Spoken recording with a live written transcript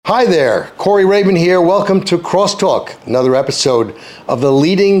Hi there, Corey Raymond here. Welcome to Crosstalk, another episode of the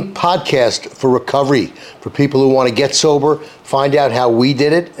leading podcast for recovery, for people who want to get sober, find out how we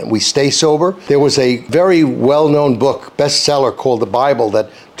did it, and we stay sober. There was a very well-known book, bestseller, called The Bible that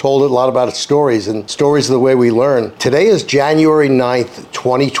told a lot about its stories, and stories are the way we learn. Today is January 9th,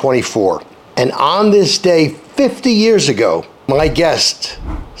 2024, and on this day, 50 years ago, my guest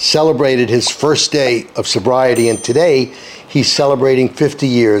celebrated his first day of sobriety, and today he's celebrating 50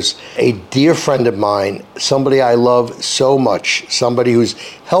 years. A dear friend of mine, somebody I love so much, somebody who's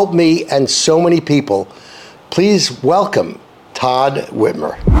helped me and so many people. Please welcome Todd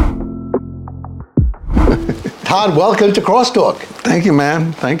Whitmer. Todd, welcome to Crosstalk. Thank you,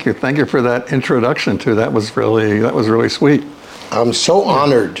 man. Thank you. Thank you for that introduction too. That was really sweet. I'm so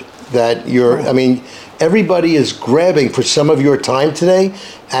honored that everybody is grabbing for some of your time today,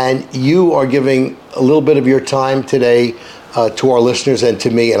 and you are giving a little bit of your time today to our listeners and to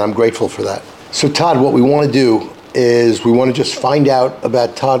me, and I'm grateful for that. So Todd, what we want to do is we want to just find out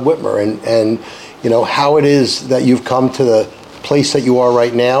about Todd Whitmer and how it is that you've come to the place that you are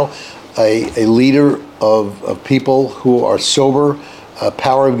right now, a leader of people who are sober, a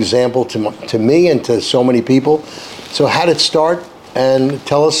power of example to me and to so many people. So how did it start? And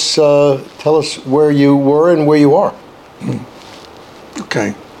tell us where you were and where you are.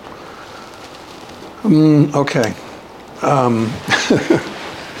 Okay. Okay.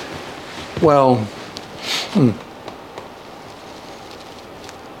 Well,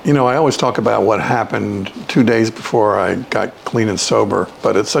 I always talk about what happened 2 days before I got clean and sober,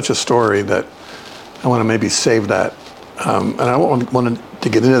 but it's such a story that I want to maybe save that. And I don't want to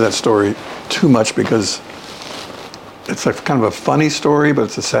get into that story too much because it's like kind of a funny story, but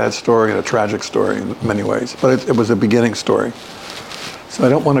it's a sad story and a tragic story in many ways. But it was a beginning story. So I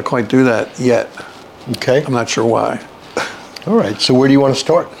don't want to quite do that yet. Okay. I'm not sure why. All right. So where do you want to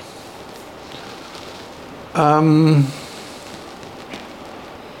start?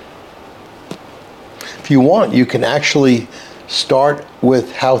 If you want, you can actually start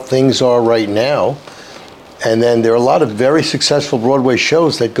with how things are right now. And then there are a lot of very successful Broadway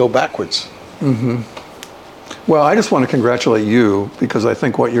shows that go backwards. Mm-hmm. Well, I just want to congratulate you because I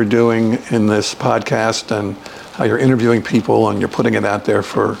think what you're doing in this podcast and how you're interviewing people and you're putting it out there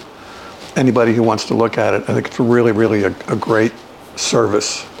for anybody who wants to look at it, I think it's really, really a great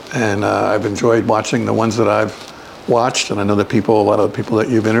service. And I've enjoyed watching the ones that I've watched, and I know a lot of the people that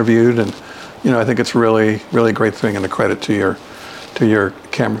you've interviewed, and I think it's really, really a great thing, and a credit to your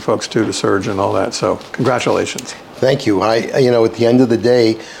camera folks too, to Serge and all that. So congratulations. Thank you. At the end of the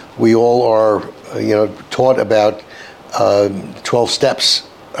day, we all are taught about 12 steps.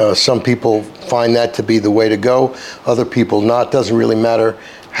 Some people find that to be the way to go. Other people not. Doesn't really matter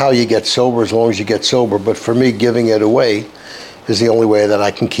how you get sober as long as you get sober. But for me, giving it away is the only way that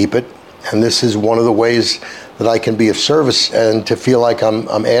I can keep it. And this is one of the ways that I can be of service and to feel like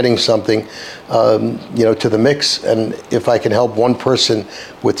I'm adding something, to the mix. And if I can help one person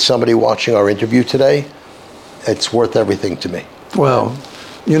with somebody watching our interview today, it's worth everything to me. Well,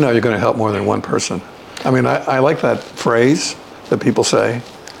 you're going to help more than one person. I mean, I like that phrase that people say,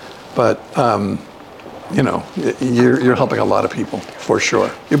 but, you're helping a lot of people, for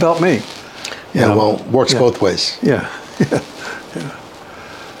sure. You've helped me. Works both ways. Yeah.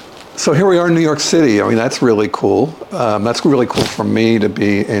 So here we are in New York City. I mean, that's really cool. That's really cool for me to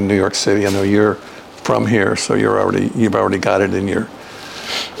be in New York City. I know you're from here, so you've already got it in your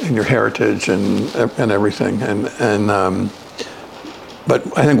heritage and everything. But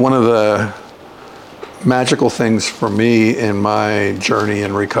I think one of the magical things for me in my journey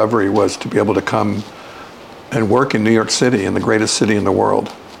in recovery was to be able to come and work in New York City, in the greatest city in the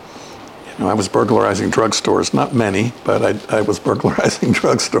world. I was burglarizing drugstores, not many, but I was burglarizing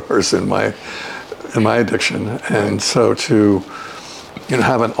drugstores in my addiction. And so to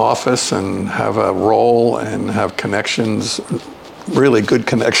have an office and have a role and have connections, really good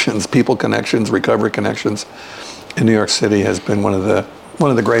connections, people connections, recovery connections in New York City has been one of the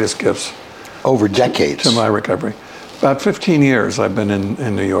greatest gifts. Over decades. To my recovery. About 15 years I've been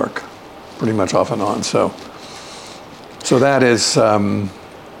in New York, pretty much off and on. So that is,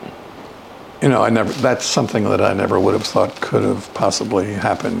 that's something that I never would have thought could have possibly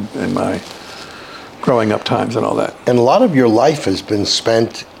happened in my growing up times and all that. And a lot of your life has been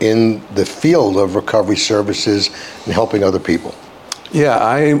spent in the field of recovery services and helping other people. Yeah,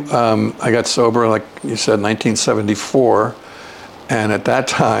 I got sober, like you said, 1974, and at that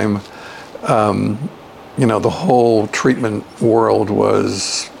time, the whole treatment world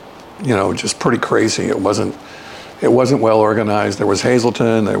was, just pretty crazy. It wasn't well organized. There was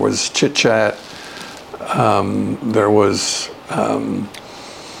Hazleton, there was Chit Chat, there was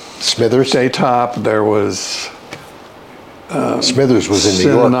Smithers? Daytop, there was Smithers was in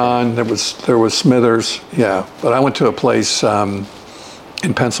New York. Synanon, there was Smithers, yeah. But I went to a place in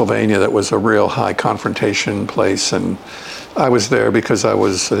Pennsylvania that was a real high confrontation place, and I was there because I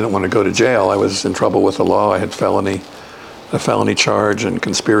didn't want to go to jail. I was in trouble with the law. I had a felony charge and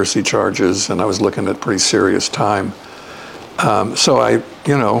conspiracy charges, and I was looking at pretty serious time. So I,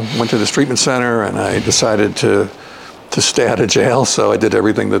 went to this treatment center, and I decided to stay out of jail. So I did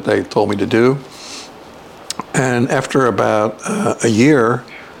everything that they told me to do. And after about a year,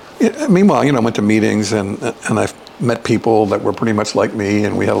 meanwhile, I went to meetings and I met people that were pretty much like me,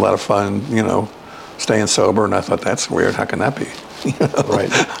 and we had a lot of fun, staying sober. And I thought, that's weird. How can that be?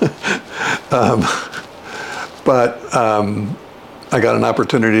 Right. But I got an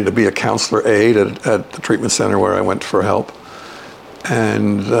opportunity to be a counselor aide at the treatment center where I went for help.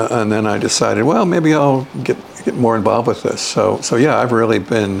 And then I decided, well, maybe I'll get more involved with this. So yeah, I've really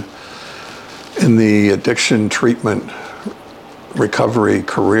been in the addiction treatment recovery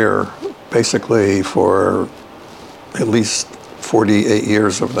career basically for at least 48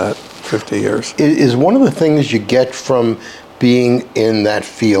 years of that, 50 years. Is one of the things you get from being in that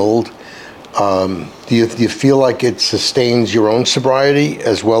field, do you feel like it sustains your own sobriety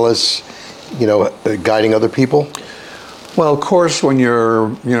as well as, guiding other people? Well, of course, when you're,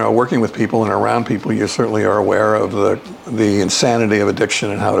 working with people and around people, you certainly are aware of the insanity of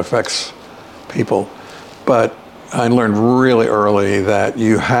addiction and how it affects people. But I learned really early that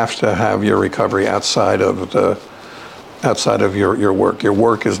you have to have your recovery outside of your work. Your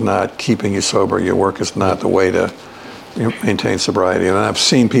work is not keeping you sober. Your work is not the way to maintain sobriety. And I've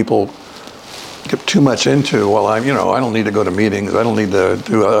seen people get too much into, well, I don't need to go to meetings. I don't need to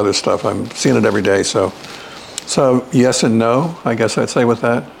do other stuff. I'm seeing it every day. So yes and no, I guess I'd say with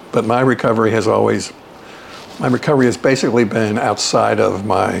that. But my recovery has basically been outside of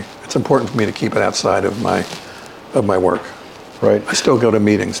it's important for me to keep it outside of my work. Right. I still go to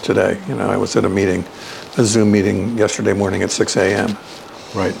meetings today. I was at a Zoom meeting yesterday morning at 6 a.m.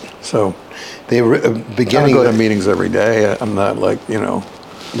 Right. So they were beginning. I go to meetings every day. I'm not like,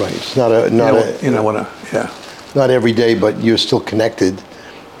 Right. It's not Not every day, but you're still connected,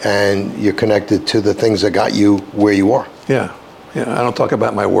 and you're connected to the things that got you where you are. Yeah. I don't talk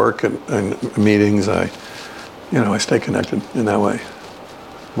about my work and meetings. I stay connected in that way.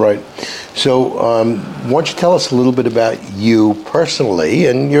 Right. So, why don't you tell us a little bit about you personally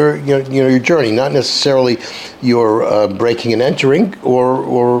and your journey, not necessarily your breaking and entering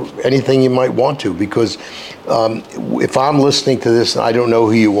or anything you might want to, because if I'm listening to this and I don't know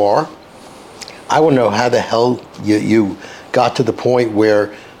who you are, I want to know how the hell you got to the point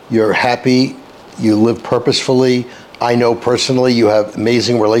where you're happy, you live purposefully. I know personally you have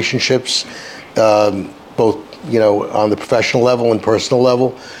amazing relationships, both on the professional level and personal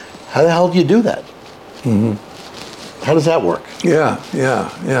level. How the hell do you do that? Mm-hmm. How does that work? Yeah.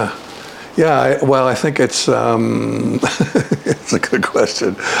 I think it's it's a good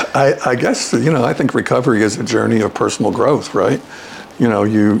question. I guess I think recovery is a journey of personal growth, right?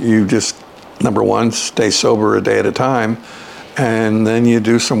 You just, number one, stay sober a day at a time, and then you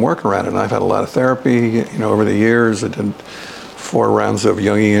do some work around it. And I've had a lot of therapy, over the years. I did 4 rounds of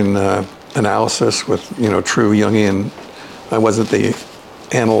Jungian analysis with, true Jungian. I wasn't the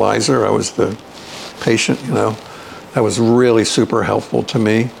analyzer, I was the patient, That was really super helpful to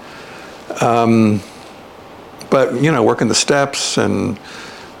me. But, working the steps and,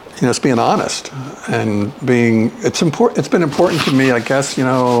 just being honest and it's been important to me, I guess,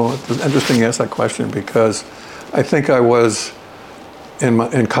 it's interesting you ask that question because I think I was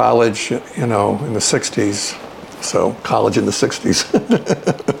in college, in the 60s, so college in the 60s.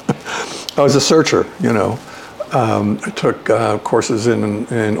 I was a searcher, I took courses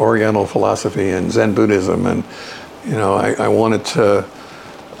in Oriental philosophy and Zen Buddhism, and I wanted to.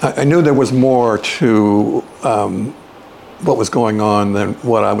 I knew there was more to what was going on than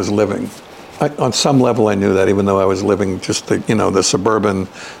what I was living. On some level, I knew that, even though I was living just the suburban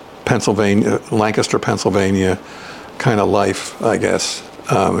Pennsylvania, Lancaster, Pennsylvania kind of life, I guess,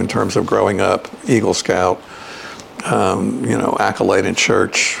 in terms of growing up, Eagle Scout, acolyte in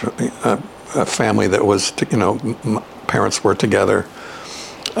church. A family that was, parents were together.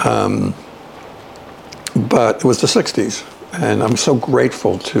 But it was the 60s, and I'm so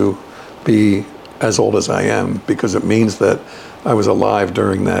grateful to be as old as I am because it means that I was alive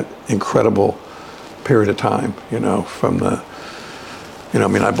during that incredible period of time, from the,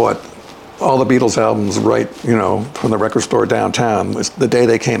 I bought all the Beatles albums right, from the record store downtown. It was the day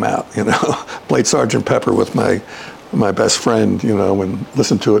they came out, played Sgt. Pepper with my best friend, and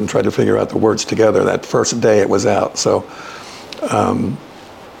listened to it and tried to figure out the words together that first day it was out. So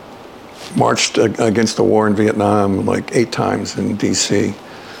marched against the war in Vietnam like 8 times in D.C.,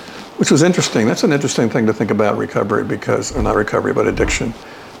 which was interesting. That's an interesting thing to think about recovery because, or not recovery, but addiction.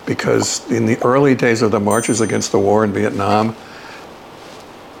 Because in the early days of the marches against the war in Vietnam,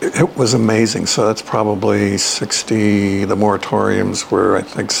 it was amazing. So that's probably 60, the moratoriums were, I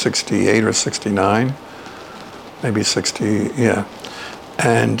think, 68 or 69, maybe 60, yeah.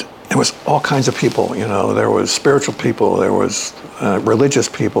 And it was all kinds of people, you know. There was spiritual people, there was religious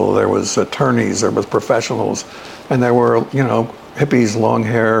people, there was attorneys, there was professionals, and there were, you know, hippies, long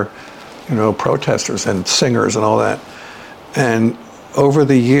hair, you know, protesters and singers and all that. And over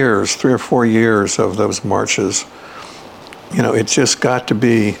the years, 3 or 4 years of those marches, you know, it just got to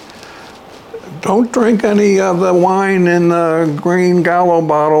be, don't drink any of the wine in the green Gallo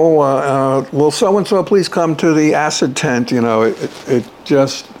bottle. Will so-and-so please come to the acid tent? You know, it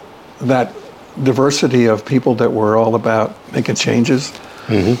just, that diversity of people that were all about making changes.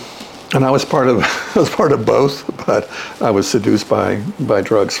 Mm-hmm. And I was part of both, but I was seduced by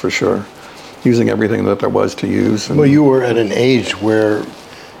drugs for sure, using everything that there was to use. Well, you were at an age where,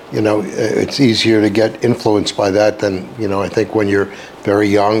 you know, it's easier to get influenced by that than, you know, I think when you're very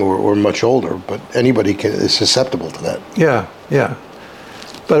young or much older, but anybody is susceptible to that. Yeah, yeah.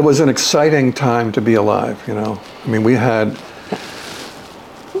 But it was an exciting time to be alive, you know. I mean, we had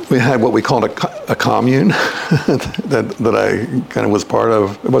what we called a commune that I kind of was part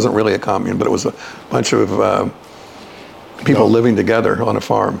of. It wasn't really a commune, but it was a bunch of people living together on a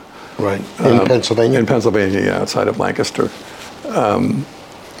farm. Right, in Pennsylvania? In Pennsylvania, yeah, outside of Lancaster.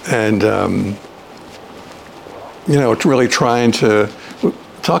 You know, really trying to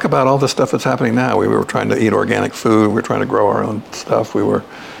talk about all the stuff that's happening now. We were trying to eat organic food. We were trying to grow our own stuff. We were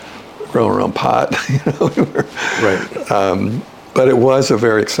growing our own pot. You know, Right. But it was a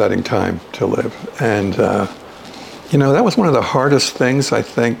very exciting time to live. And, you know, that was one of the hardest things, I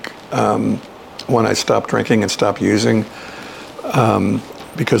think, when I stopped drinking and stopped using,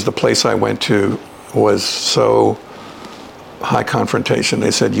 because the place I went to was so high confrontation.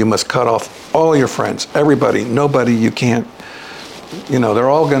 They said, you must cut off all your friends, everybody, nobody, you can't, you know, they're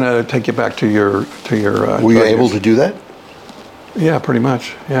all going to take you back to your Were you able to do that? Yeah, pretty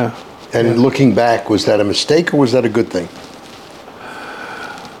much, yeah. And looking back, was that a mistake or was that a good thing?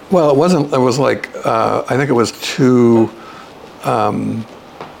 Well, it wasn't, it was like, I think it was too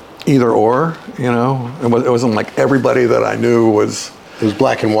either or, you know. It wasn't like everybody that I knew was. It was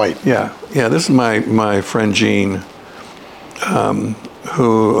black and white. Yeah, yeah, this is my friend Gene,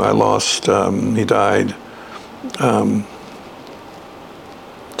 who I lost, he died 3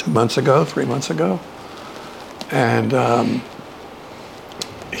 months ago. And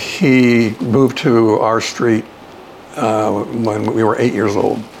he moved to our street when we were 8 years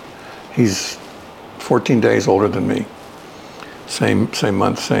old. He's 14 days older than me. Same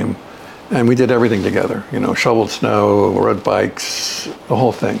month, and we did everything together. You know, shoveled snow, rode bikes, the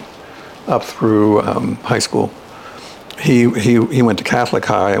whole thing, up through high school. He went to Catholic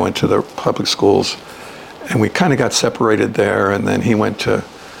high. I went to the public schools, and we kind of got separated there. And then he went to.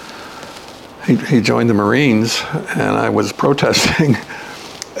 He joined the Marines, and I was protesting,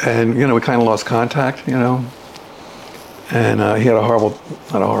 and you know we kind of lost contact. You know. And he had not a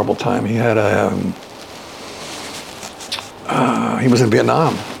horrible time. He had he was in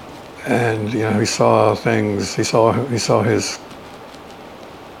Vietnam, and you know he saw things. He saw his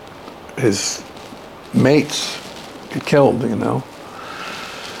mates get killed. You know,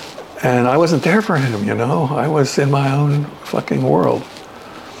 and I wasn't there for him. You know, I was in my own fucking world.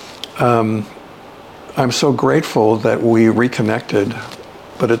 I'm so grateful that we reconnected,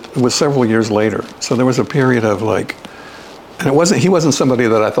 but it was several years later. So there was a period of like. And he wasn't somebody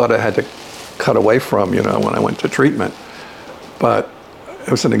that I thought I had to cut away from, you know, when I went to treatment. But it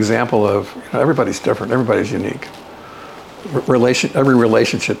was an example of, you know, everybody's different, everybody's unique. Every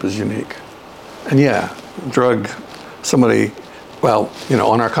relationship is unique. And yeah, somebody, well, you know,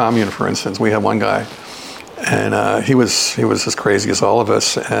 on our commune, for instance, we had one guy, and he was as crazy as all of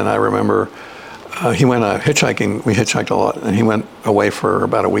us. And I remember he went hitchhiking, we hitchhiked a lot, and he went away for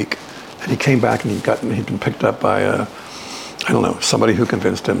about a week. And he came back and he'd been picked up by I don't know, somebody who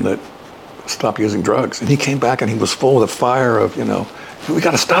convinced him that stop using drugs. And he came back and he was full of the fire of, you know, we got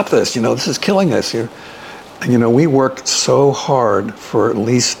to stop this, you know, this is killing us here. And, you know, we worked so hard for at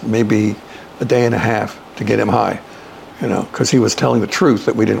least maybe a day and a half to get him high, you know, because he was telling the truth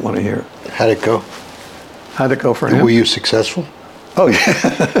that we didn't want to hear. How'd it go? How'd it go for him? Were you successful? Oh, yeah.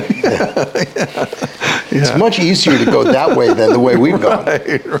 Yeah. It's much easier to go that way than the way we've gone.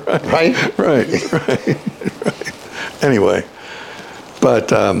 Right. Anyway,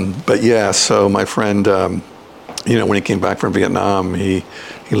 but yeah. So my friend, you know, when he came back from Vietnam, he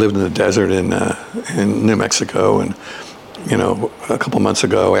He lived in the desert in New Mexico, and a couple months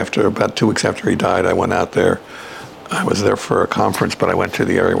ago, about 2 weeks after he died, I went out there. I was there for a conference, but I went to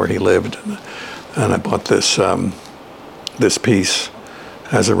the area where he lived, and I bought this this piece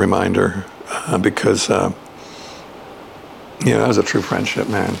as a reminder because that was a true friendship,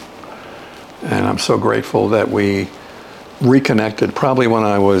 man. And I'm so grateful that we reconnected. Probably when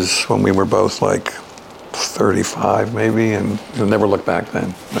we were both like 35, maybe, and never looked back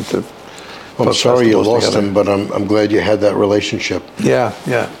then. I'm sorry you lost him, but I'm glad you had that relationship. Yeah.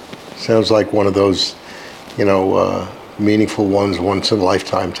 Sounds like one of those, meaningful ones, once in a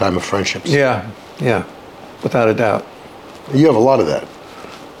lifetime time of friendships. Yeah, without a doubt. You have a lot of that.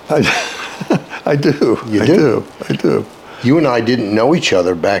 I do. You do? I do. You and I didn't know each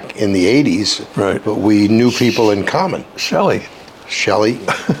other back in the 80s, right? But we knew people in common. Shelley.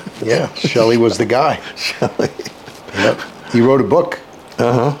 Yeah, Shelley was the guy. Shelley. Yep. He wrote a book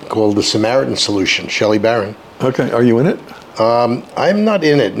called The Samaritan Solution, Shelley Barron. Okay, are you in it? I'm not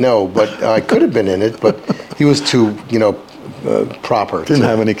in it, no, but I could have been in it, but he was too, proper. Didn't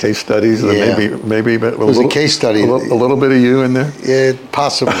have any case studies. Yeah. Maybe, but it was a case study. A little bit of you in there. Yeah,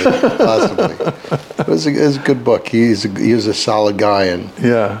 possibly. It was a good book. He was a solid guy, and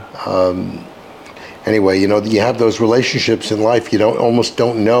anyway, you have those relationships in life. You almost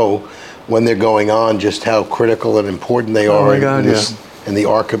don't know when they're going on, just how critical and important they are in the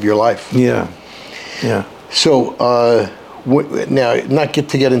arc of your life. Yeah. So now, not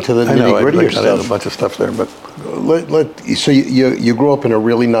to get into the nitty gritty of stuff. A bunch of stuff there, but so you grew up in a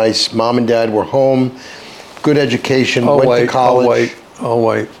really nice. Mom and dad were home, good education, went to college. All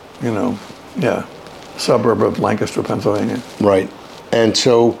white. Suburb of Lancaster, Pennsylvania. Right, and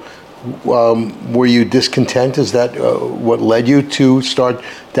so were you discontent? Is that what led you to start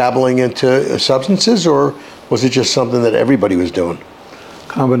dabbling into substances, or was it just something that everybody was doing?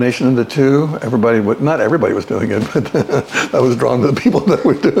 Combination of the two. Not everybody was doing it, but I was drawn to the people that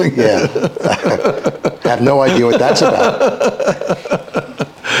were doing it. Yeah, I have no idea what that's about.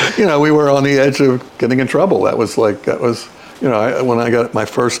 We were on the edge of getting in trouble. That was when I got my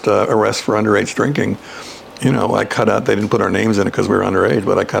first arrest for underage drinking. I cut out. They didn't put our names in it because we were underage,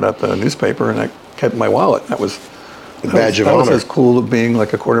 but I cut out the newspaper and I kept my wallet. That was the badge of honor. That was as cool as being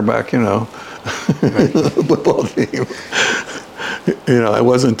like a quarterback, football team. I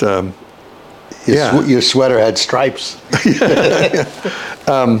wasn't. Your sweater had stripes.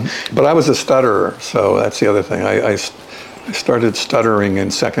 But I was a stutterer, so that's the other thing. I started stuttering in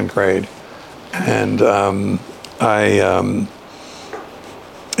second grade, and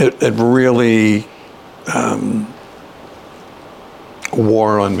it really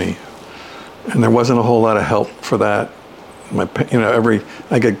wore on me, and there wasn't a whole lot of help for that. I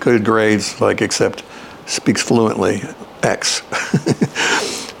get good grades, except speaks fluently, X.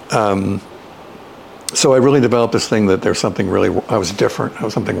 So I really developed this thing that there's something I was different. There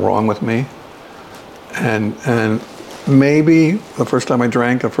was something wrong with me. And maybe the first time I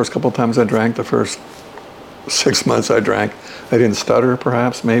drank, the first couple of times I drank, the first 6 months I drank, I didn't stutter,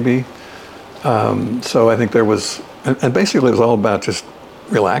 perhaps, maybe. So I think there was, and basically it was all about just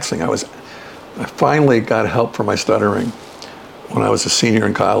relaxing. I finally got help for my stuttering when I was a senior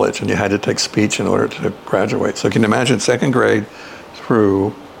in college, and you had to take speech in order to graduate. So can you imagine second grade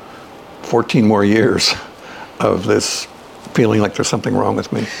through 14 more years of this feeling like there's something wrong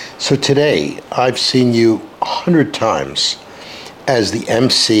with me? So today, I've seen you 100 times as the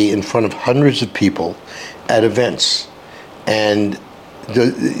MC in front of hundreds of people at events. And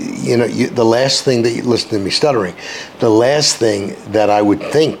the last thing that listen to me stuttering, the last thing that I would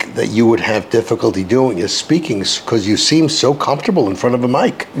think that you would have difficulty doing is speaking, because you seem so comfortable in front of a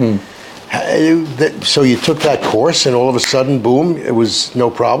mic. So you took that course and all of a sudden, boom, it was no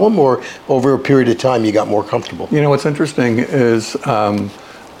problem, or over a period of time you got more comfortable? What's interesting is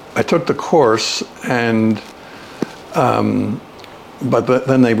I took the course, and but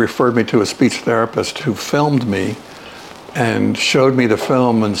then they referred me to a speech therapist who filmed me and showed me the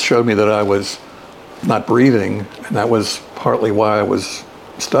film and showed me that I was not breathing, and that was partly why I was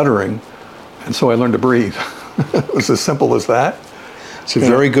stuttering. And so I learned to breathe. It was as simple as that. It's a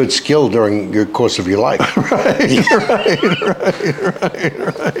very good skill during your course of your life. Right.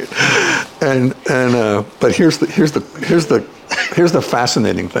 And but here's the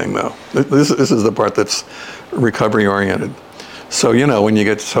fascinating thing, though. This is the part that's recovery oriented. So when you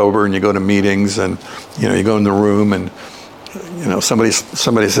get sober and you go to meetings and you go in the room and somebody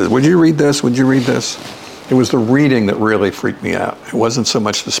says, "Would you read this? Would you read this?" It was the reading that really freaked me out. It wasn't so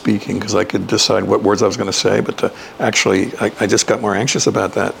much the speaking, because I could decide what words I was going to say, but I just got more anxious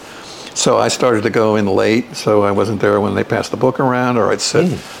about that. So I started to go in late, so I wasn't there when they passed the book around, or I'd sit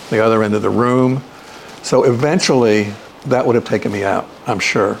the other end of the room. So eventually, that would have taken me out, I'm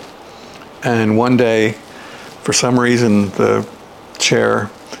sure. And one day, for some reason, the chair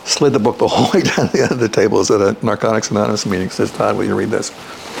slid the book the whole way down the end of the table. It was at a Narcotics Anonymous meeting. It says, Todd, will you read this?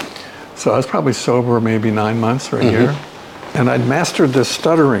 So I was probably sober maybe 9 months or a year. And I'd mastered this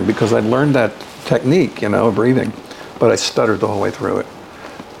stuttering because I'd learned that technique, of breathing. But I stuttered the whole way through it.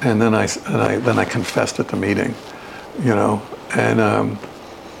 And then I confessed at the meeting, and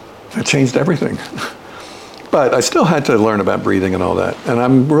it changed everything. But I still had to learn about breathing and all that. And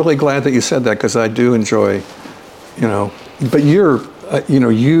I'm really glad that you said that, because I do enjoy, but you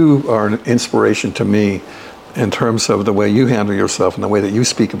are an inspiration to me in terms of the way you handle yourself and the way that you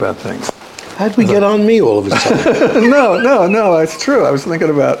speak about things. How'd we get on me all of a sudden? No, it's true. I was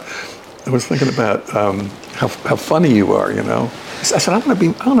thinking about how funny you are, I said, I want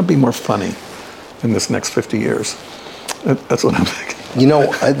to be more funny in this next 50 years. That's what I'm thinking.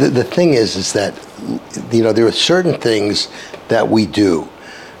 The thing is that, there are certain things that we do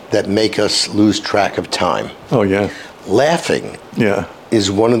that make us lose track of time. Oh, yeah. Laughing is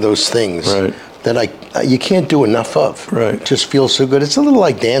one of those things that you can't do enough of. Right. It just feels so good. It's a little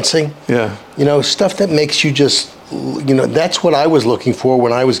like dancing. Yeah. Stuff that makes you just, that's what I was looking for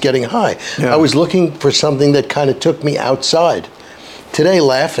when I was getting high. Yeah. I was looking for something that kind of took me outside. Today,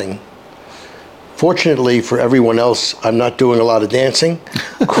 laughing, fortunately for everyone else, I'm not doing a lot of dancing,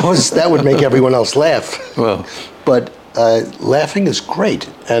 because that would make everyone else laugh. Well. But laughing is great.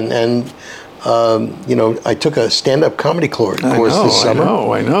 And I took a stand-up comedy course this summer.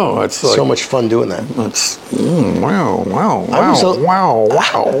 I know. It's so much fun doing that. It's wow.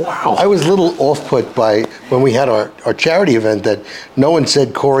 I was a little off-put by when we had our charity event that no one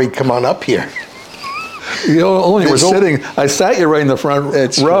said, Corey, come on up here. You only were sitting. I sat you right in the front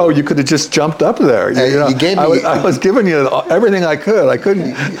row. You could have just jumped up there. You gave me. I was giving you everything I could. I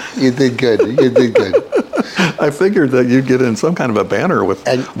couldn't. You did good. I figured that you'd get in some kind of a banner with.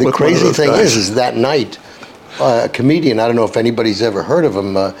 And the crazy thing is that night, a comedian. I don't know if anybody's ever heard of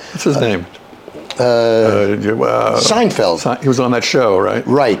him. What's his name? Seinfeld. He was on that show, right?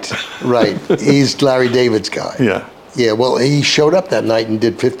 Right. He's Larry David's guy. Yeah. Yeah, well, he showed up that night and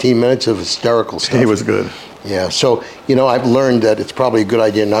did 15 minutes of hysterical stuff. He was good. Yeah, so, I've learned that it's probably a good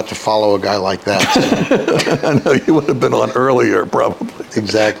idea not to follow a guy like that. I know, you would have been on earlier, probably.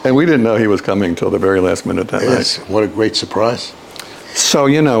 Exactly. And we didn't know he was coming till the very last minute that night. What a great surprise. So,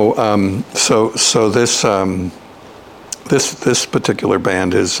 this particular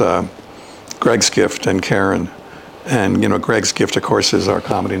band is Greg's Gift and Karen. And, Greg's Gift, of course, is our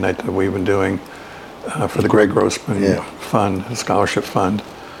comedy night that we've been doing. For the Greg Grossman Fund, the scholarship fund.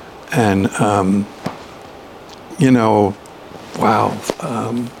 And, wow.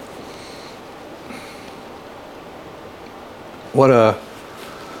 What a...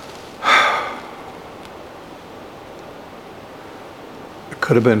 It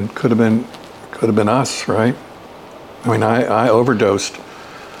could have been us, right? I mean, I overdosed.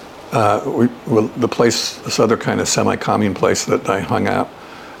 The place, this other kind of semi-commune place that I hung out,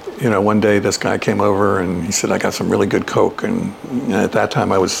 one day this guy came over and he said, I got some really good coke. And at that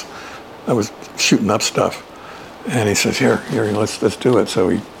time I was shooting up stuff. And he says, here, let's do it.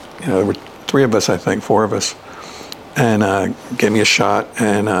 So there were 3 of us, I think, 4 of us. And gave me a shot.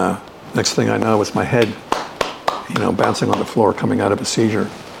 And next thing I know, it was my head, bouncing on the floor, coming out of a seizure.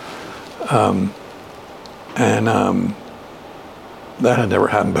 That had never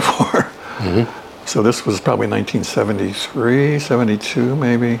happened before. Mm-hmm. So this was probably 1973, 72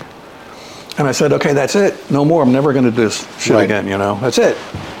 maybe. And I said, okay, that's it. No more. I'm never going to do this shit again, That's it.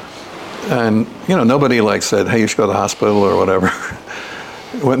 And, nobody said, hey, you should go to the hospital or whatever.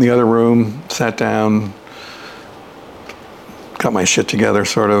 Went in the other room, sat down, got my shit together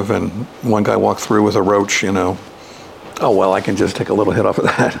sort of, and one guy walked through with a roach, Oh, well, I can just take a little hit off of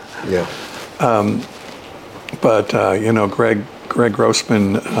that. Yeah. Greg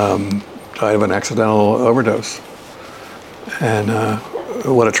Grossman died of an accidental overdose. And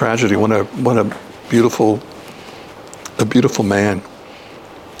what a tragedy, what a beautiful man.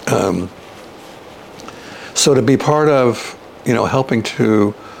 So to be part of, helping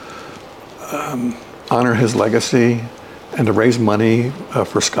to honor his legacy and to raise money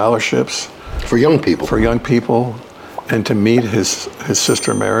for scholarships. For young people. And to meet his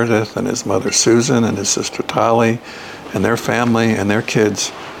sister Meredith and his mother Susan and his sister Tolly and their family and their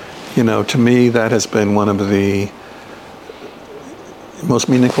kids. To me, that has been one of the most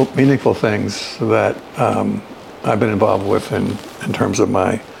meaningful things that I've been involved with in terms of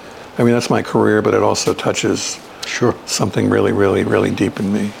that's my career, but it also touches Sure. something really, really, really deep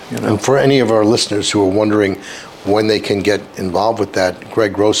in me. You know. And for any of our listeners who are wondering when they can get involved with that,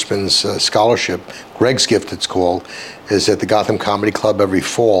 Greg Grossman's scholarship, Greg's Gift it's called, is at the Gotham Comedy Club every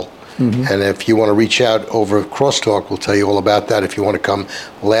fall. And if you want to reach out over Crosstalk, we'll tell you all about that if you want to come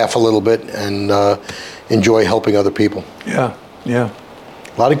laugh a little bit and enjoy helping other people. Yeah, yeah.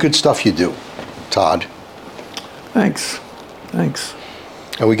 A lot of good stuff you do, Todd. Thanks. And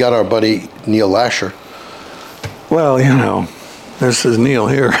we got our buddy Neil Lasher. Well, you know, this is Neil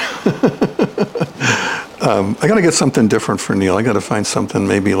here. I got to get something different for Neil. I got to find something,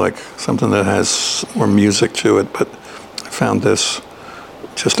 maybe like something that has more music to it. But I found this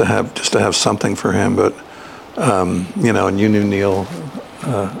just to have something for him. But you know, and you knew Neil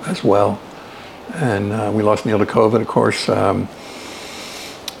as well, and we lost Neil to COVID, of course,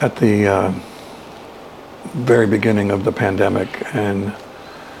 at the very beginning of the pandemic. And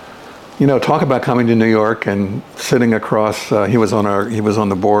you know, talk about coming to New York and sitting across. He was on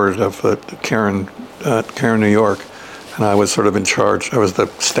the board of Karen New York, and I was sort of in charge. I was the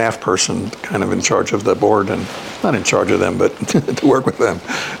staff person, kind of in charge of the board, and not in charge of them, but to work with them.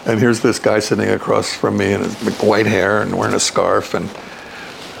 And here's this guy sitting across from me, and his white hair, and wearing a scarf, and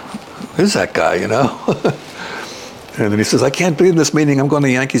who's that guy, you know? And then he says, "I can't be in this meeting. I'm going to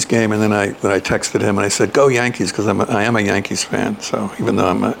the Yankees game." And then I texted him and I said, "Go Yankees," because I am a Yankees fan. So even though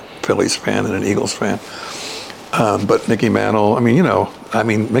I'm a Phillies fan and an Eagles fan, but Mickey Mantle.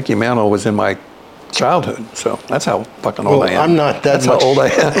 Mickey Mantle was in my childhood. So that's how fucking old I am. I'm not that That's much. how old I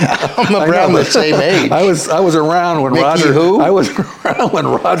am. I'm around the same age. I was around when Mickey Roger. who? I was around when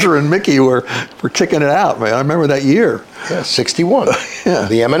Roger and Mickey were kicking it out, man. I remember that year. Yeah, 61. Yeah.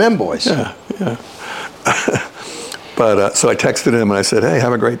 The M&M boys. Yeah. But so I texted him and I said, "Hey,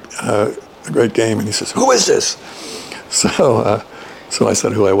 have a great game." And he says, "Who is this?" So I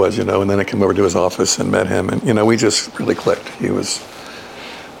said who I was, you know, and then I came over to his office and met him, and you know, we just really clicked. He was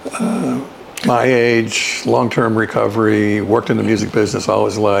my age, long-term recovery, worked in the music business all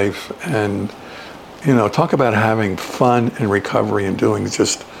his life, and you know, talk about having fun in recovery and doing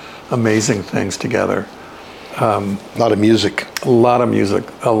just amazing things together. A lot of music. A lot of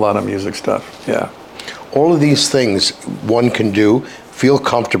music stuff. Yeah. All of these things one can do, feel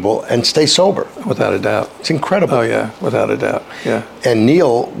comfortable, and stay sober. Without a doubt. It's incredible. Oh yeah, without a doubt. Yeah. And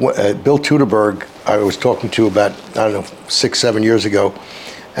Neil, Bill Tuderberg, I was talking to about, 6-7 years ago,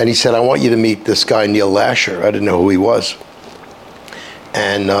 and he said, "I want you to meet this guy, Neil Lasher." I didn't know who he was.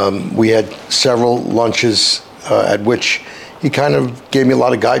 And we had several lunches at which he kind of gave me a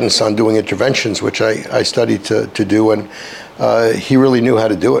lot of guidance on doing interventions, which I studied to do, and he really knew how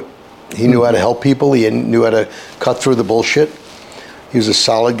to do it. He knew how to help people. He knew how to cut through the bullshit. He was a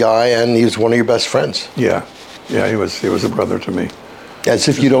solid guy, and he was one of your best friends. Yeah, he was a brother to me. As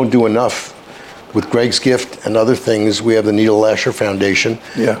if you don't do enough. With Greg's Gift and other things, we have the Neil Lasher Foundation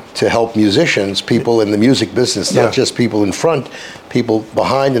to help musicians, people in the music business, not just people in front, people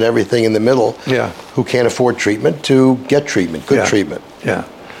behind and everything in the middle who can't afford treatment to get treatment, good treatment. Yeah.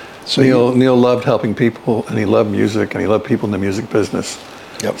 So Neil loved helping people, and he loved music, and he loved people in the music business.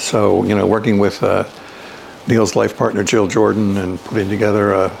 Yep. So, you know, working with Neil's life partner, Jill Jordan, and putting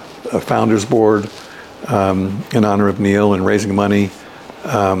together a founders board in honor of Neil and raising money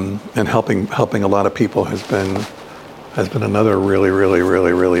and helping a lot of people has been another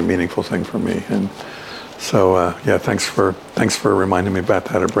really meaningful thing for me. And so, thanks for reminding me about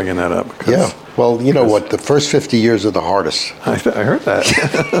that or bringing that up. Yeah. Well, you know what? The first 50 years are the hardest. I heard that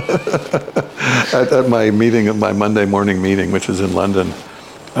at my Monday morning meeting, which is in London.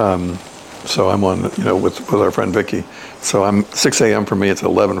 So I'm on, with our friend Vicky. So I'm 6 a.m. for me. It's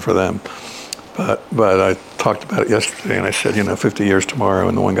 11 for them. But I talked about it yesterday, and I said, 50 years tomorrow.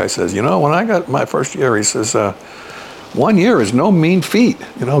 And the one guy says, when I got my first year, he says, 1 year is no mean feat.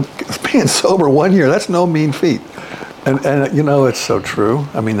 Being sober 1 year, that's no mean feat. And it's so true.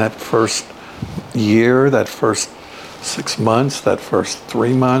 I mean, that first year, that first 6 months, that first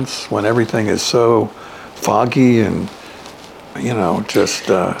 3 months, when everything is so foggy and, just...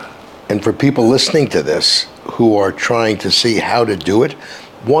 And for people listening to this who are trying to see how to do it,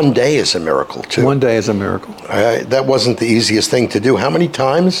 1 day is a miracle, too. 1 day is a miracle. That wasn't the easiest thing to do. How many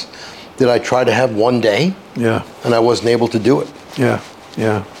times did I try to have 1 day? Yeah. And I wasn't able to do it. Yeah.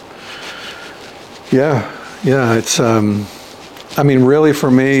 It's, really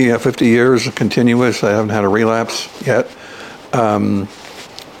for me, 50 years continuous. I haven't had a relapse yet.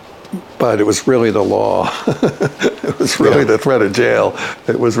 But it was really the law. It was really the threat of jail.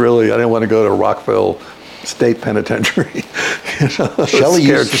 It was really, I didn't want to go to Rockville State Penitentiary. Shelley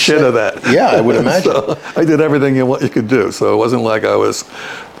scared the shit of that. Yeah, I would imagine. So I did everything you could do. So it wasn't like I was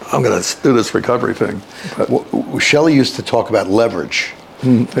I'm going to do this recovery thing. But, Shelley used to talk about leverage.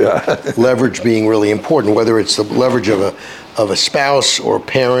 yeah. Leverage being really important, whether it's the leverage of a spouse or a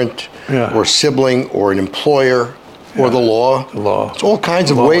parent Yeah. or sibling or an employer or the law. The law. It's all kinds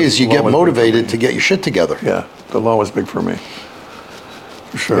of The law ways was- you the law get was big for motivated me. to get your shit together. Yeah, the law was big for me.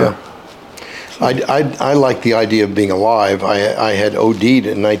 For sure. Yeah. I like the idea of being alive. I had OD'd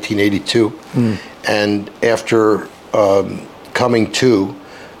in 1982, and after coming to,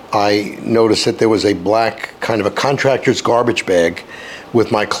 I noticed that there was a black kind of a contractor's garbage bag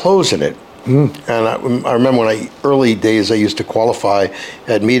with my clothes in it. And I remember when early days I used to qualify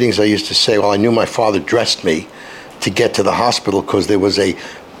at meetings, I used to say, well, I knew my father dressed me to get to the hospital because there was a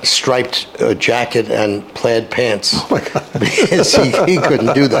striped jacket and plaid pants. Oh my God. Because he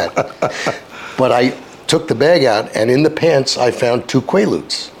couldn't do that. But I took the bag out, and in the pants I found 2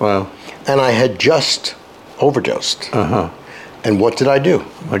 Quaaludes. Wow. And I had just overdosed. Uh-huh. And what did I do?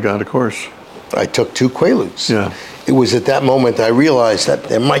 Oh my God, of course. I took 2 Quaaludes. Yeah. It was at that moment I realized that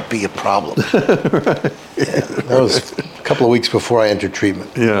there might be a problem. Right. Yeah, that was a couple of weeks before I entered treatment.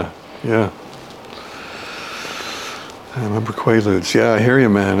 Yeah, yeah. I remember Quaaludes. Yeah, I hear you,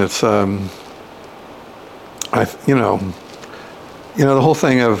 man. It's the whole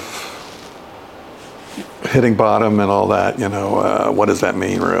thing of hitting bottom and all that. What does that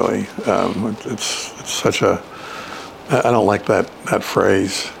mean, really? It's such a. I don't like that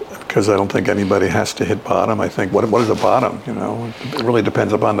phrase because I don't think anybody has to hit bottom. I think what is a bottom? It really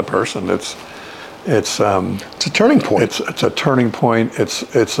depends upon the person. It's a turning point. It's a turning point. It's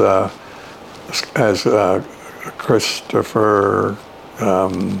as Christopher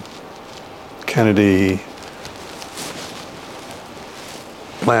Kennedy,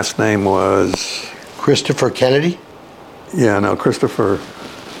 last name was Christopher Kennedy? Yeah, no, Christopher.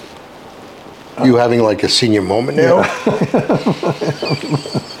 You having like a senior moment now?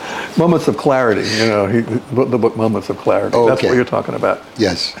 Moments of clarity, the book Moments of Clarity. Oh, That's okay. what you're talking about.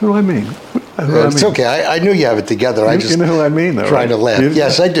 Yes. Who do I mean? It's okay. I knew you have it together. You know who I mean, though, trying right? to laugh.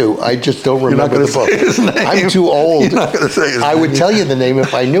 Yes, I do. I just don't remember the book. Say his name. I'm too old. You're not going to say his I name. would tell you the name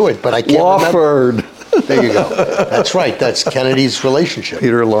if I knew it, but I can't Lawford. remember. There you go. That's right. That's Kennedy's relationship.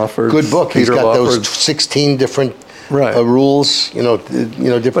 Peter Lawford. Good book. He's Peter got Lawford. those 16 different Right. rules.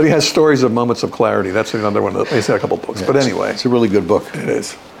 Different. But he has stories of moments of clarity. That's another one. He's got a couple books. But anyway. It's a really good book. It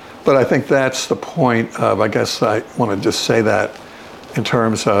is. But I think that's the point of, I guess I want to just say that in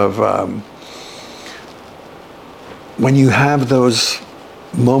terms of when you have those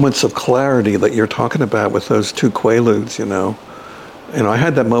moments of clarity that you're talking about with those 2 Quaaludes, I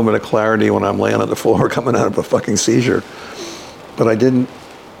had that moment of clarity when I'm laying on the floor coming out of a fucking seizure, but I didn't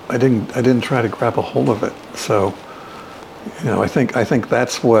try to grab a hold of it. So, I think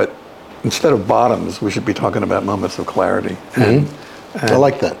that's what, instead of bottoms, we should be talking about moments of clarity. And I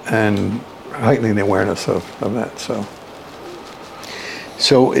like that. And heightening the awareness of that.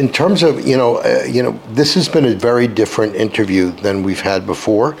 So in terms of, this has been a very different interview than we've had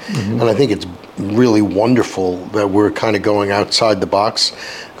before. And I think it's really wonderful that we're kind of going outside the box,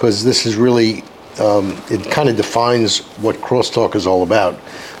 because this is really, it kind of defines what Crosstalk is all about,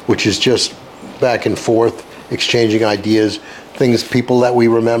 which is just back and forth, exchanging ideas, things, people that we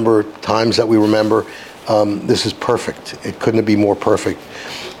remember, times that we remember. This is perfect. It couldn't be more perfect.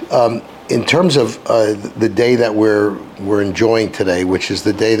 In terms of the day that we're enjoying today, which is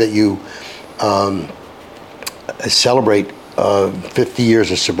the day that you celebrate 50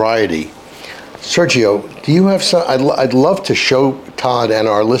 years of sobriety, Sergio, do you have some? I'd love to show Todd and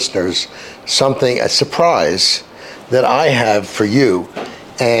our listeners something, a surprise that I have for you.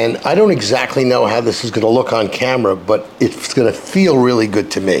 And I don't exactly know how this is going to look on camera, but it's going to feel really good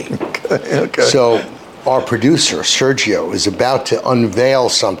to me. Okay. So our producer, Sergio, is about to unveil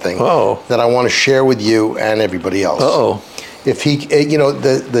something that I want to share with you and everybody else. Uh-oh. If he,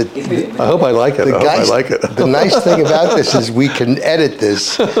 I hope I like it. I like it. The nice thing about this is we can edit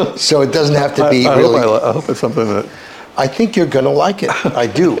this, so it doesn't have to be I really. I hope it's something that. I think you're going to like it. I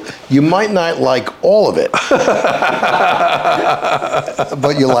do. You might not like all of it,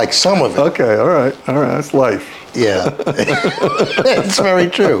 but you like some of it. Okay, all right. That's life. Yeah, it's very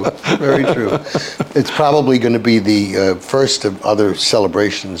true. Very true. It's probably going to be the first of other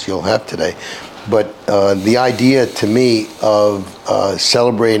celebrations you'll have today. But the idea to me of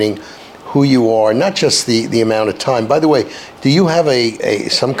celebrating who you are, not just the amount of time. By the way, do you have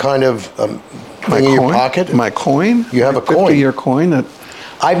some kind of thing in your pocket? My coin? You have a coin. 50-year coin that.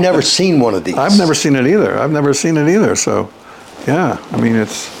 I've never seen one of these. I've never seen it either. So, yeah. I mean,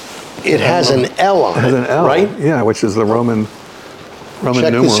 it has an L on it. It has an L, right? Yeah, which is the Roman Check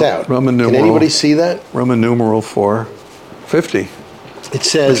numeral. this out. Roman numeral. Can anybody see that? Roman numeral for 50. It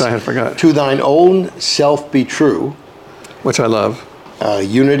says, Which I had forgot. to thine own self be true, Which I love.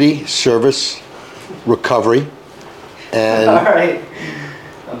 unity, service, recovery, and All right.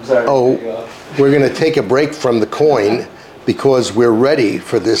 I'm sorry. to cut you off. we're going to take a break from the coin because we're ready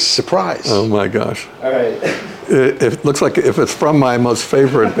for this surprise. Oh my gosh. All right. It looks like if it's from my most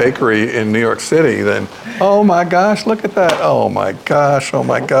favorite bakery in New York City, then, oh my gosh, look at that. Oh my gosh, oh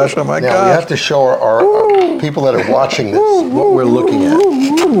my gosh, oh my Now, gosh. we have to show our people that are watching this what we're looking at.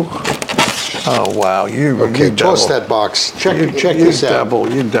 Oh wow, Okay, you toss devil. that box. Check You this out.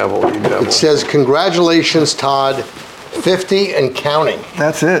 devil, you devil, you devil. It says, congratulations, Todd, 50 and counting.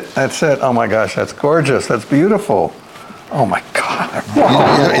 That's it, that's it. Oh my gosh, that's gorgeous, that's beautiful. Oh my God.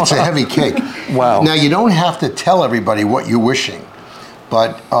 It's a heavy cake. Wow. Now, you don't have to tell everybody what you're wishing,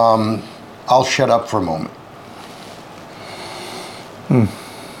 but I'll shut up for a moment.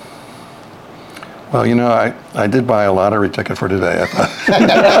 Well, you know, I did buy a lottery ticket for today. I thought,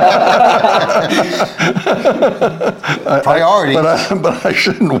 Priority. but I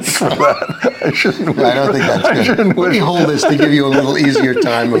shouldn't wish for that. I shouldn't wish I don't think that's I good. shouldn't Let me wish. hold this to give you a little easier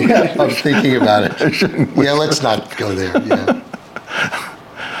time of thinking about it. I shouldn't wish. Yeah, let's not go there. Yeah.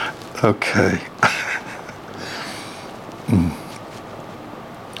 Okay.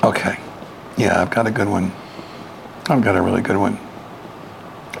 Okay. Yeah, I've got a good one. I've got a really good one.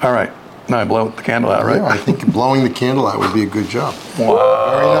 All right. Now I blow the candle out, right? Yeah, I think blowing the candle out would be a good job.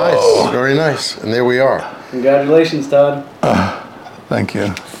 Wow. Very nice. Very nice. And there we are. Congratulations, Todd. Thank you.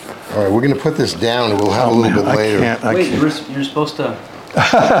 All right, we're going to put this down and we'll have a little bit later. I Wait, can't. you're supposed to. No,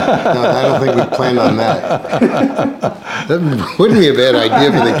 I don't think we planned on that. That wouldn't be a bad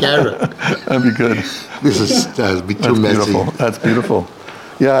idea for the camera. That'd be good. This is it'd be too That's messy. beautiful. That's beautiful.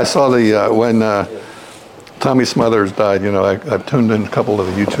 Yeah, I saw the when Tommy Smothers died. You know, I've tuned in a couple of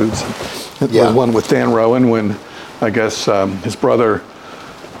the YouTubes. Yeah. One with Dan Rowan when I guess his brother,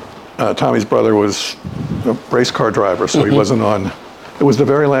 Tommy's brother, was a race car driver, so he wasn't on. It was the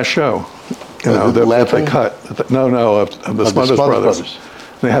very last show. You know, that Laughing? they cut. No, of the Smothers brothers.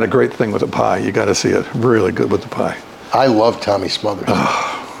 They had a great thing with the pie. You got to see it. Really good with the pie. I love Tommy Smothers.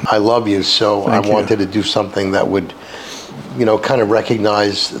 I love you, so Thank I you. wanted to do something that would, you know, kind of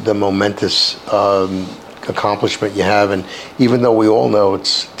recognize the momentous accomplishment you have. And even though we all know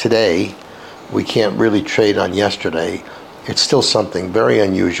it's today, we can't really trade on yesterday. It's still something very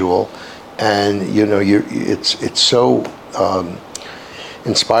unusual, and you know, it's so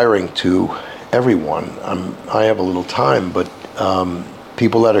inspiring to everyone. I have a little time, but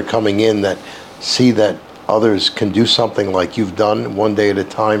people that are coming in that see that others can do something like you've done one day at a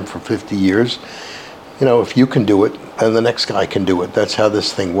time for 50 years. You know, if you can do it, then the next guy can do it. That's how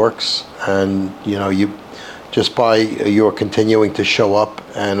this thing works. And, you know, you just by your continuing to show up,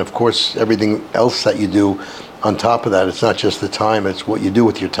 and of course, everything else that you do on top of that, it's not just the time, it's what you do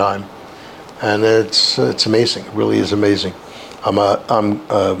with your time. And it's amazing. It really is amazing. I'm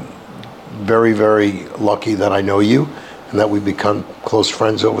very, very lucky that I know you and that we've become close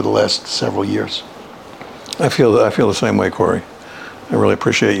friends over the last several years. I feel the same way, Corey. I really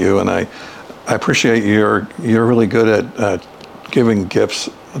appreciate you, and I appreciate you're really good at giving gifts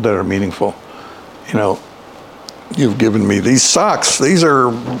that are meaningful. You know, you've given me these socks. These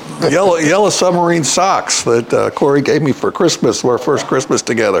are yellow submarine socks that Corey gave me for Christmas, our first Christmas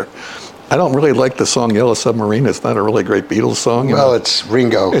together. I don't really like the song Yellow Submarine. It's not a really great Beatles song. You Well, know? it's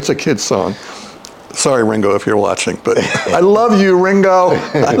Ringo. It's a kid's song. Sorry, Ringo, if you're watching, but I love you, Ringo.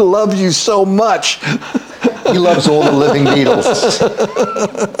 I love you so much. He loves all the living Beatles.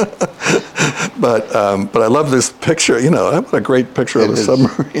 But I love this picture. You know, what a great picture of It a is.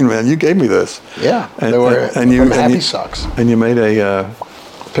 submarine, man. You gave me this. Yeah, And- they were and you- from and Happy you- Socks. And you made a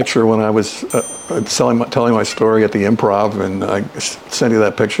picture when I was telling my story at the Improv, and I sent you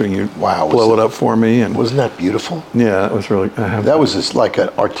that picture, and you Wow, was blow it- it up for me. And Wasn't that beautiful? yeah, it was really. That was just like an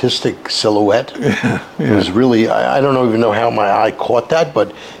artistic silhouette. It was really, I don't even know how my eye caught that,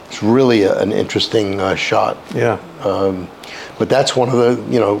 but it's really an interesting shot. yeah. But that's one of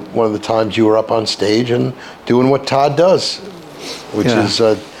the times you were up on stage and doing what Todd does, which Yeah. is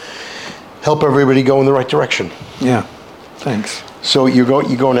help everybody go in the right direction. Yeah. Thanks. So you're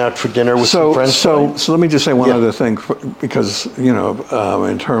going out for dinner with some friends? So let me just say one Yeah. other thing, because you know,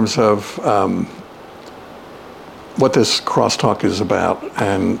 in terms of what this crosstalk is about,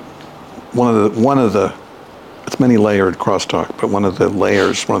 and one of the it's many layered crosstalk, but one of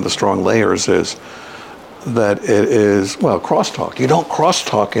the strong layers is that it is, well, crosstalk. You don't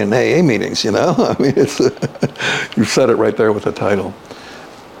crosstalk in AA meetings, you know. I mean, it's you said it right there with the title,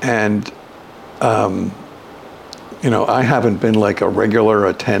 and. You know, I haven't been like a regular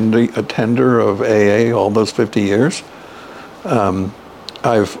attender of AA all those 50 years.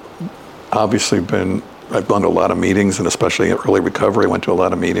 I've obviously I've gone to a lot of meetings, and especially in early recovery, I went to a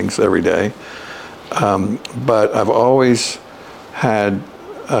lot of meetings every day. But I've always had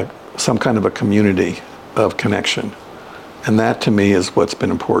some kind of a community of connection. And that to me is what's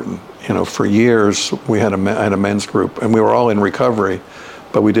been important. You know, for years I had a men's group, and we were all in recovery,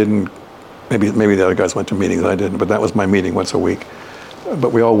 but we didn't, maybe the other guys went to meetings, I didn't, but that was my meeting once a week.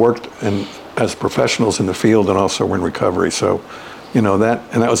 But we all worked as professionals in the field and also were in recovery. So, you know,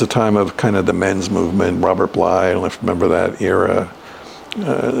 that was a time of kind of the men's movement, Robert Bly, I don't know if you remember that era,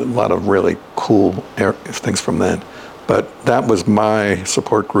 a lot of really cool things from then. But that was my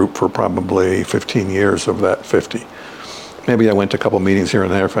support group for probably 15 years of that 50. Maybe I went to a couple meetings here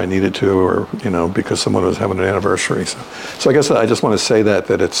and there if I needed to, or, you know, because someone was having an anniversary. So I guess I just want to say that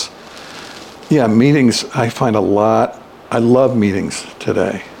it's, yeah, meetings, I find I love meetings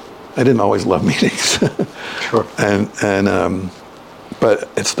today. I didn't always love meetings. Sure. But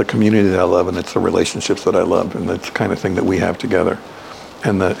it's the community that I love, and it's the relationships that I love, and it's the kind of thing that we have together.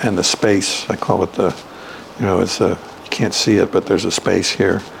 And the space, I call it it's you can't see it, but there's a space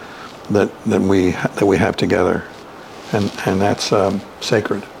here that we have together. And that's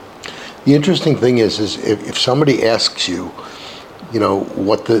sacred. The interesting thing is if somebody asks you, you know,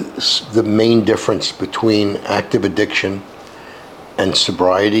 what the main difference between active addiction and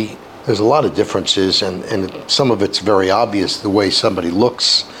sobriety, there's a lot of differences, and some of it's very obvious, the way somebody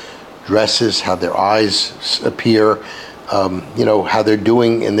looks, dresses, how their eyes appear, you know, how they're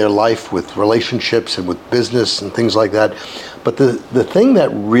doing in their life with relationships and with business and things like that. But the thing that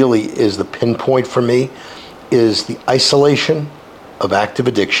really is the pinpoint for me is the isolation of active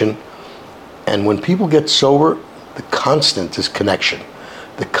addiction. And when people get sober, the constant is connection.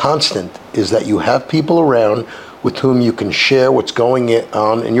 The constant is that you have people around with whom you can share what's going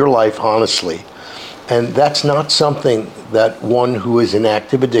on in your life honestly. And that's not something that one who is in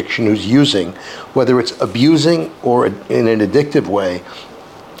active addiction, who's using, whether it's abusing or in an addictive way,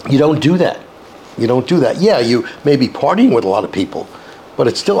 you don't do that. You don't do that. Yeah, you may be partying with a lot of people, but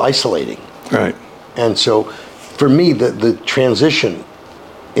it's still isolating. Right. And so for me, the transition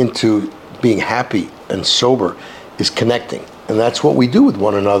into being happy and sober is connecting. And that's what we do with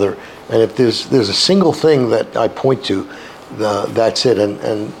one another. And if there's a single thing that I point to, that's it.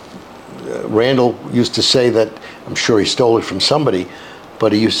 And Randall used to say that, I'm sure he stole it from somebody,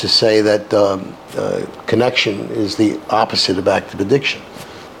 but he used to say that connection is the opposite of active addiction.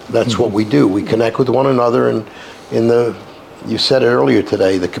 That's what we do. We connect with one another, and you said it earlier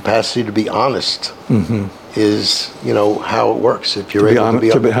today, the capacity to be honest is, you know, how it works. If you're able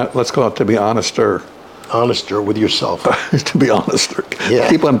to be let's call it to be honester with yourself. To be honester. Yeah.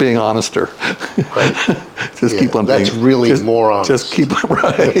 Keep on being honester. Right. Just keep on being. That's really more honest. Just keep on,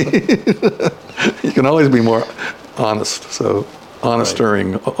 right. You can always be more honest. So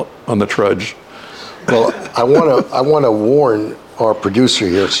honestering on the trudge. Well, I want to warn our producer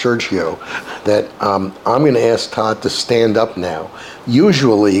here, Sergio, that I'm going to ask Todd to stand up now.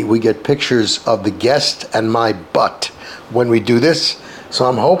 Usually we get pictures of the guest and my butt when we do this, so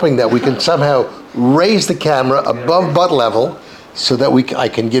I'm hoping that we can somehow raise the camera above butt level so that I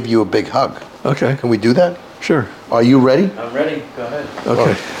can give you a big hug. Okay. Can we do that? Sure. Are you ready? I'm ready. Go ahead.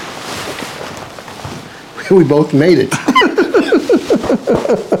 Okay. We both made it.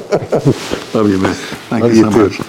 Love you, man. Thank Love you you so too. much.